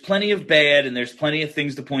 yes, there's plenty of bad and there's plenty of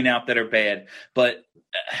things to point out that are bad, but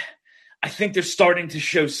I think they're starting to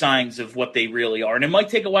show signs of what they really are. And it might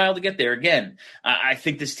take a while to get there. Again, I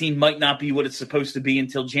think this team might not be what it's supposed to be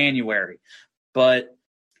until January, but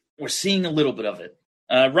we're seeing a little bit of it.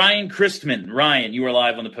 Ryan Christman. Ryan, you are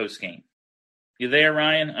live on the post game. You there,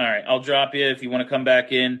 Ryan? All right, I'll drop you. If you want to come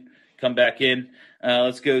back in, come back in.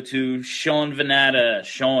 Let's go to Sean Venata.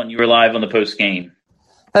 Sean, you were live on the post game.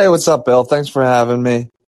 Hey, what's up, Bill? Thanks for having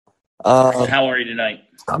me. How are you tonight?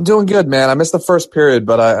 I'm doing good, man. I missed the first period,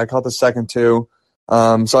 but I caught the second too.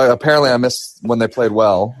 Apparently I missed when they played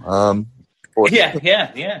well.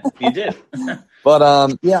 Yeah, you did. But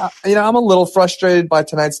I'm a little frustrated by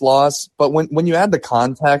tonight's loss. But when you add the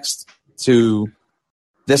context to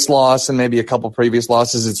this loss and maybe a couple previous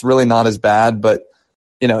losses, it's really not as bad. But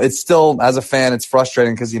it's still, as a fan, it's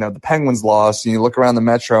frustrating because the Penguins lost, and you look around the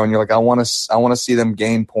Metro and you're like, I want to see them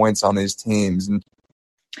gain points on these teams. And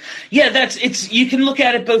yeah, you can look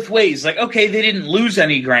at it both ways. Like, okay, they didn't lose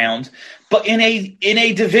any ground, but in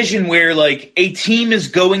a division where like a team is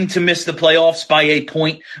going to miss the playoffs by a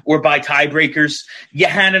point or by tiebreakers, you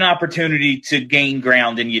had an opportunity to gain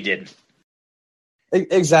ground and you didn't.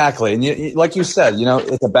 Exactly. And like you said,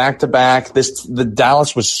 it's a back-to-back. The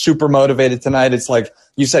Dallas was super motivated tonight. It's like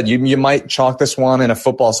you said, you might chalk this one in a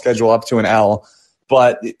football schedule up to an L.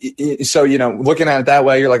 But looking at it that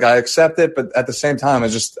way, you're like, I accept it. But at the same time,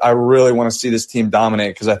 I really want to see this team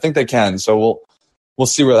dominate because I think they can. So we'll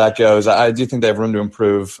see where that goes. I do think they have room to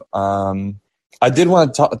improve. I did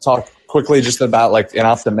want to talk quickly just about like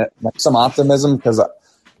some optimism because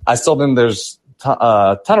I still think there's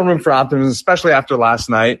a ton of room for optimism, especially after last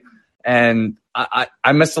night. And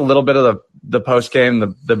I missed a little bit of the post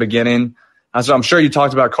game, the beginning. So I'm sure you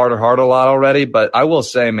talked about Carter Hart a lot already, but I will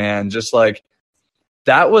say, man, just like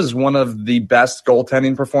that was one of the best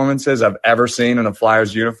goaltending performances I've ever seen in a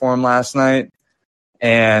Flyers uniform last night.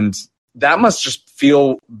 And that must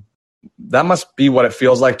be what it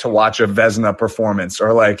feels like to watch a Vezina performance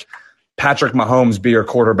or like Patrick Mahomes be your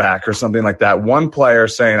quarterback or something like that. One player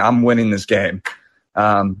saying, I'm winning this game.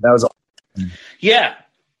 That was awesome. Yeah.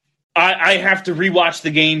 I have to rewatch the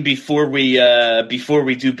game before we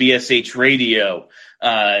do BSH radio.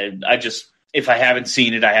 If I haven't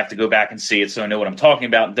seen it, I have to go back and see it so I know what I'm talking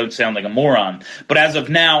about and don't sound like a moron. But as of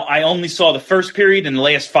now, I only saw the first period and the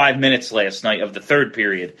last 5 minutes last night of the third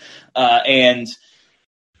period. And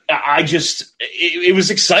it was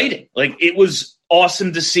exciting. Like, it was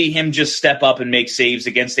awesome to see him just step up and make saves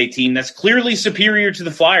against a team that's clearly superior to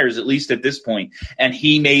the Flyers, at least at this point. And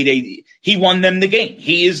he won them the game.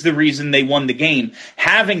 He is the reason they won the game.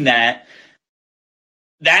 Having that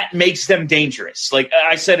makes them dangerous. Like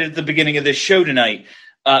I said at the beginning of this show tonight,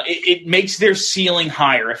 it makes their ceiling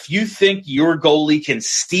higher. If you think your goalie can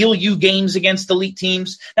steal you games against elite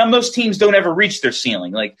teams, now most teams don't ever reach their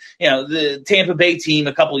ceiling. Like, the Tampa Bay team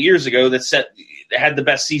a couple of years ago that had the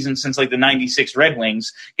best season since like the 96 Red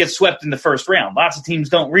Wings gets swept in the first round. Lots of teams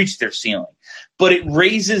don't reach their ceiling. But it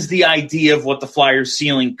raises the idea of what the Flyers'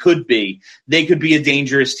 ceiling could be. They could be a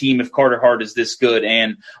dangerous team if Carter Hart is this good.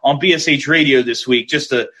 And on BSH Radio this week,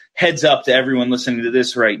 just a heads up to everyone listening to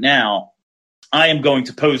this right now, I am going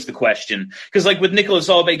to pose the question. Because like with Nicholas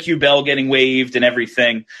Aube-Kubel getting waived and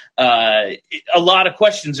everything, a lot of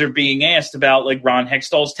questions are being asked about like Ron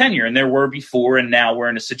Hextall's tenure. And there were before, and now we're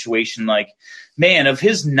in a situation like, man, of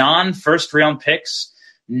his non-first round picks,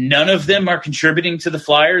 none of them are contributing to the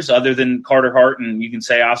Flyers other than Carter Hart and you can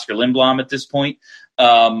say Oscar Lindblom at this point.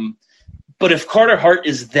 But if Carter Hart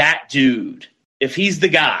is that dude, if he's the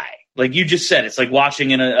guy, like you just said, it's like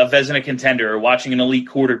watching a Vezina contender or watching an elite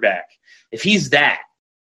quarterback. If he's that,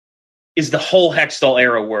 is the whole Hextall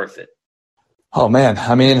era worth it? Oh, man.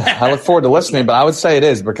 I mean, I look forward to listening, but I would say it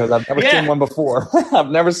is because I've never seen one before. I've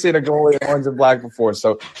never seen a goalie in orange and black before.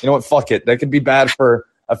 So, you know what? Fuck it. That could be bad for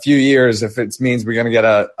a few years if it means we're going to get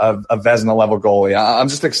a Vezina-level goalie. I'm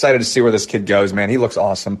just excited to see where this kid goes, man. He looks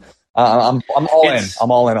awesome. I'm all in.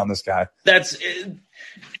 I'm all in on this guy.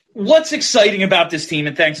 What's exciting about this team,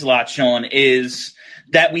 and thanks a lot, Sean, is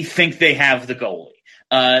that we think they have the goalie.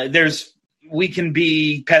 We can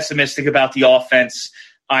be pessimistic about the offense.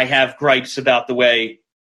 I have gripes about the way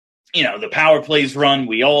the power plays run.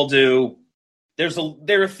 We all do.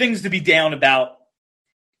 There are things to be down about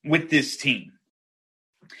with this team.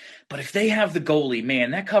 But if they have the goalie,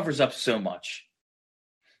 man, that covers up so much.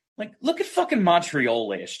 Like, look at fucking Montreal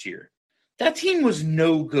last year. That team was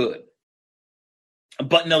no good.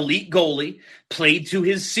 But an elite goalie played to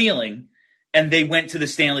his ceiling, and they went to the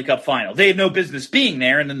Stanley Cup final. They had no business being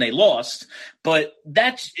there, and then they lost. But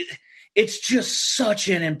it's just such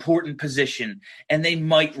an important position, and they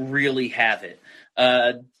might really have it.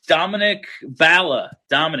 Dominic Balla.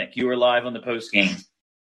 Dominic, you are live on the post game.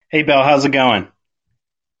 Hey, Bill, how's it going?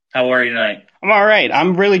 How are you tonight? I'm all right.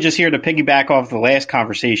 I'm really just here to piggyback off the last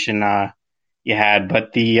conversation you had.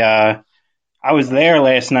 But I was there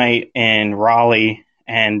last night in Raleigh,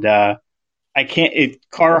 and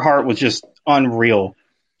Carter Hart was just unreal.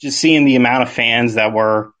 Just seeing the amount of fans that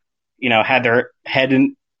were, had their head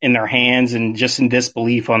in their hands and just in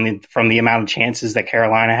disbelief from the amount of chances that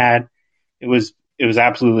Carolina had. It was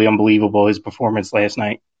absolutely unbelievable, his performance last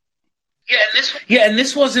night. And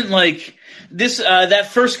this wasn't like this.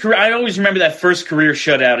 That first career, I always remember that first career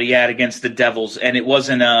shutout he had against the Devils, and it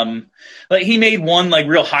wasn't like he made one like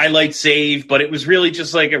real highlight save, but it was really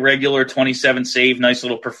just like a regular 27 save, nice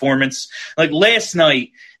little performance. Like last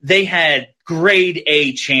night, they had grade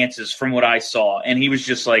A chances from what I saw, and he was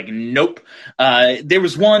just like, nope. There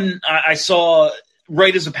was one I saw.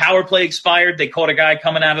 Right as a power play expired, they caught a guy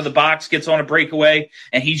coming out of the box, gets on a breakaway,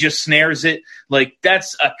 and he just snares it. Like,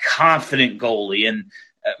 that's a confident goalie. And,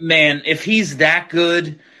 man, if he's that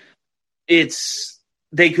good,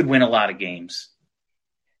 they could win a lot of games.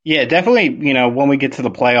 Yeah, definitely, when we get to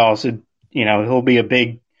the playoffs, he'll be a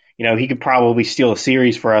big, he could probably steal a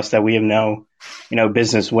series for us that we have no,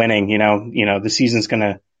 business winning. The season's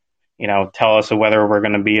going to, tell us whether we're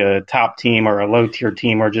going to be a top team or a low-tier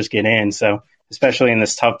team or just get in. So, especially in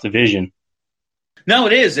this tough division. No,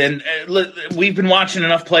 it is. And we've been watching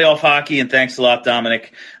enough playoff hockey, and thanks a lot,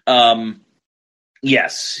 Dominic.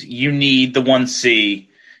 Yes, you need the 1C.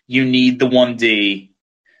 You need the 1D.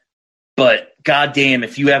 But goddamn,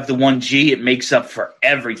 if you have the 1G, it makes up for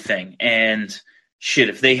everything. And shit,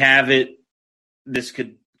 if they have it, they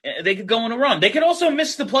could go on a run. They could also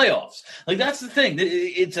miss the playoffs. Like, that's the thing.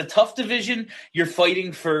 It's a tough division. You're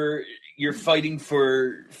fighting for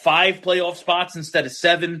 5 playoff spots instead of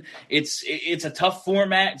 7. It's a tough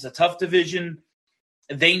format. It's a tough division.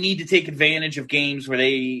 They need to take advantage of games where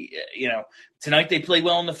they, tonight they play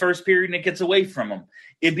well in the first period and it gets away from them.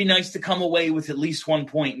 It'd be nice to come away with at least 1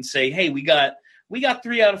 point and say, hey, we got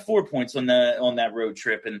 3 out of 4 points on that road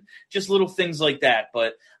trip, and just little things like that.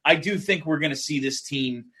 But I do think we're going to see this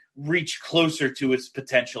team reach closer to its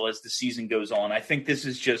potential as the season goes on. I think this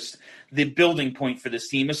is just the building point for this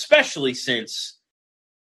team, especially since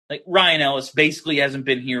like Ryan Ellis basically hasn't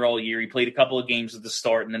been here all year. He played a couple of games at the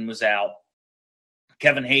start and then was out.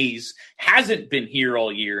 Kevin Hayes hasn't been here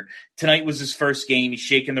all year. Tonight was his first game. He's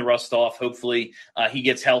shaking the rust off. Hopefully he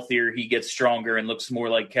gets healthier, he gets stronger, and looks more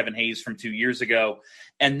like Kevin Hayes from 2 years ago.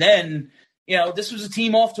 And then, this was a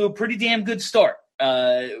team off to a pretty damn good start.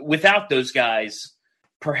 Without those guys,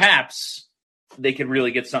 perhaps they could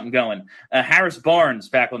really get something going. Harris Barnes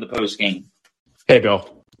back on the post game. Hey,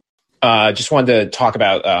 Bill. Just wanted to talk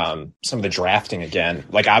about some of the drafting again.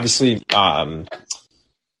 Like, obviously,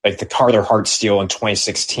 like the Carter Hart steal in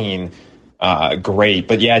 2016, great.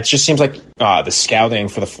 But, yeah, it just seems like the scouting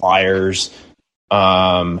for the Flyers,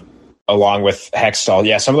 along with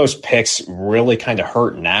Hextall, some of those picks really kind of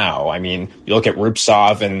hurt now. I mean, you look at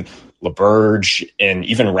Rupsov and LaBerge and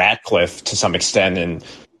even Ratcliffe to some extent. And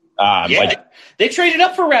they traded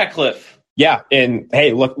up for Ratcliffe. Yeah, and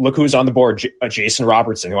hey, look who's on the board. Jason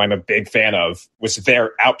Robertson, who I'm a big fan of, was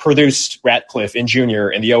there, outproduced Ratcliffe in junior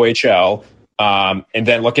in the OHL. And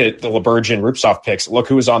then look at the LaBerge and Rupsov picks. Look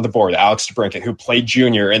who was on the board. Alex DeBrincat, who played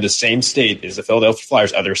junior in the same state as the Philadelphia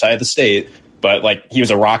Flyers, other side of the state. But like, he was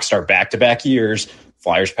a rock star back-to-back years.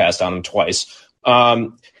 Flyers passed on him twice.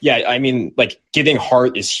 I mean, like, getting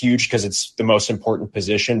Hart is huge because it's the most important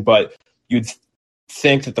position, but you'd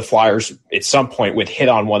think that the Flyers at some point would hit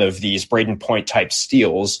on one of these Braden Point type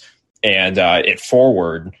steals and it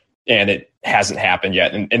forward, and it hasn't happened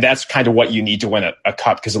yet. And that's kind of what you need to win a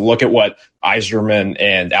cup, because look at what Yzerman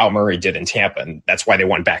and Al Murray did in Tampa, and that's why they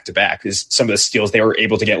won back-to-back, is some of the steals they were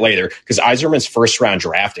able to get later. Because Yzerman's first-round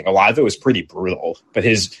drafting, a lot of it was pretty brutal, but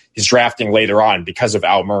his drafting later on, because of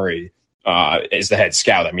Al Murray, is the head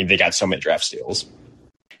scout. I mean, they got so many draft steals.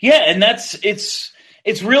 Yeah, and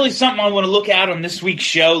it's really something I want to look at on this week's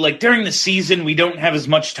show. Like during the season, we don't have as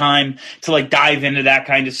much time to like dive into that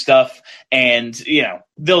kind of stuff. And,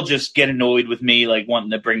 they'll just get annoyed with me, like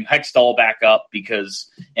wanting to bring Hextall back up because,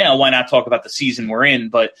 why not talk about the season we're in?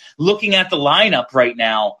 But looking at the lineup right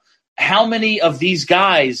now, how many of these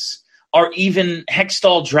guys are even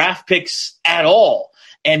Hextall draft picks at all?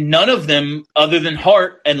 And none of them, other than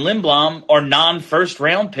Hart and Lindblom, are non-first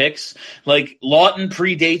round picks. Like Lawton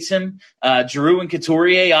predates him, Giroux and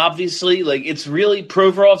Couturier, obviously. Like it's really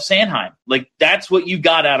Provorov, Sanheim. Like that's what you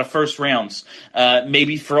got out of first rounds.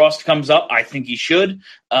 Maybe Frost comes up. I think he should.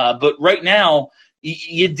 But right now,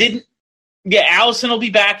 you didn't. Yeah, Allison will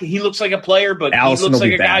be back. He looks like a player, but Allison he looks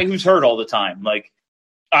like a guy who's hurt all the time. Like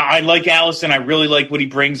I like Allison. I really like what he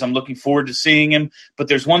brings. I'm looking forward to seeing him. But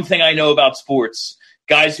there's one thing I know about sports.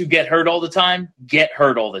 Guys who get hurt all the time get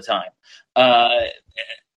hurt all the time.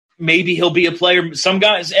 Maybe he'll be a player. Some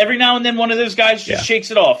guys, every now and then, one of those guys just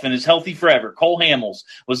shakes it off and is healthy forever. Cole Hamels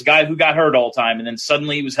was a guy who got hurt all the time, and then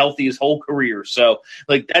suddenly he was healthy his whole career. So,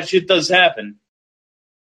 like, that shit does happen.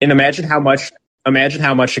 And imagine how much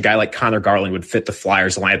a guy like Connor Garland would fit the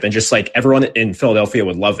Flyers lineup, and just like everyone in Philadelphia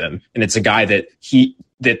would love him. And it's a guy that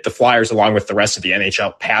the Flyers, along with the rest of the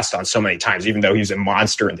NHL, passed on so many times, even though he was a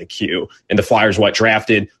monster in the queue. And the Flyers,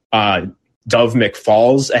 drafted Dove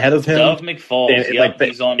McFalls ahead of him. Dove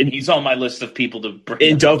McFalls, he's on my list of people to bring.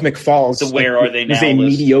 And Dove McFalls, the Where Are They Now was a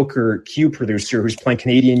list. Mediocre Q producer who's playing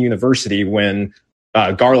Canadian University when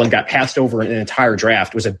Garland got passed over in an entire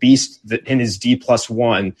draft, was a beast in his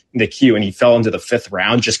D+1 in the queue, and he fell into the 5th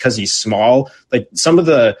round just because he's small. Like some of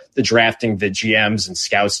the drafting the GMs and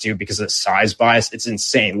scouts do because of the size bias, it's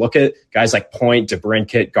insane. Look at guys like Point,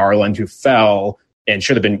 DeBrincat, Garland, who fell and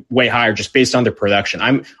should have been way higher just based on their production.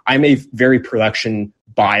 I'm a very production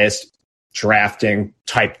biased drafting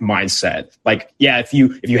type mindset. Like, yeah, if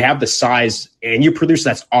you have the size and you produce,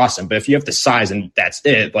 that's awesome. But if you have the size and that's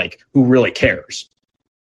it, like who really cares?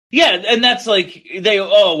 Yeah, and that's like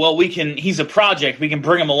he's a project. We can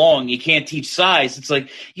bring him along. You can't teach size. It's like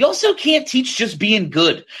you also can't teach just being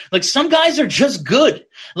good. Like some guys are just good.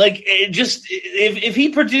 Like if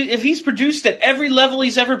he's produced at every level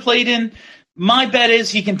he's ever played in, my bet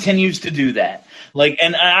is he continues to do that. Like,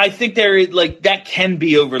 and I think that can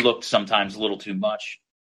be overlooked sometimes a little too much.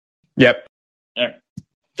 Yep. All right.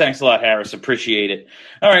 Thanks a lot, Harris. Appreciate it.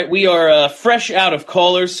 All right, we are fresh out of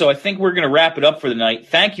callers, so I think we're going to wrap it up for the night.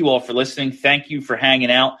 Thank you all for listening. Thank you for hanging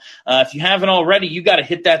out. If you haven't already, you got to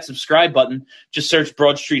hit that subscribe button. Just search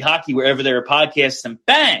Broad Street Hockey wherever there are podcasts, and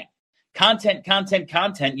bang! Content.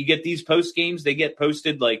 You get these post games. They get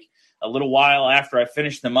posted like a little while after I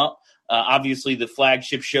finish them up. Obviously, the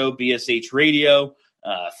flagship show, BSH Radio,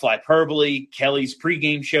 Flyperbole, Kelly's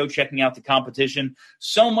pregame show, checking out the competition.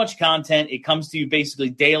 So much content. It comes to you basically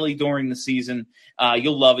daily during the season.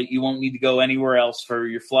 You'll love it. You won't need to go anywhere else for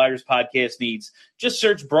your Flyers podcast needs. Just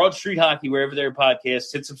search Broad Street Hockey wherever there are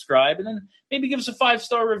podcasts, hit subscribe, and then maybe give us a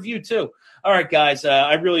 5-star review too. All right, guys,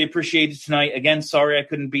 I really appreciate it tonight. Again, sorry I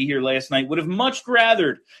couldn't be here last night. Would have much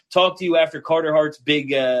rather talk to you after Carter Hart's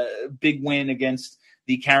big win against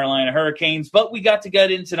the Carolina Hurricanes, but we got to get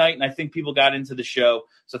in tonight, and I think people got into the show,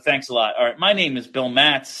 so thanks a lot. All right, my name is Bill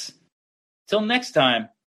Matz. Till next time,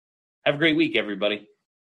 have a great week, everybody.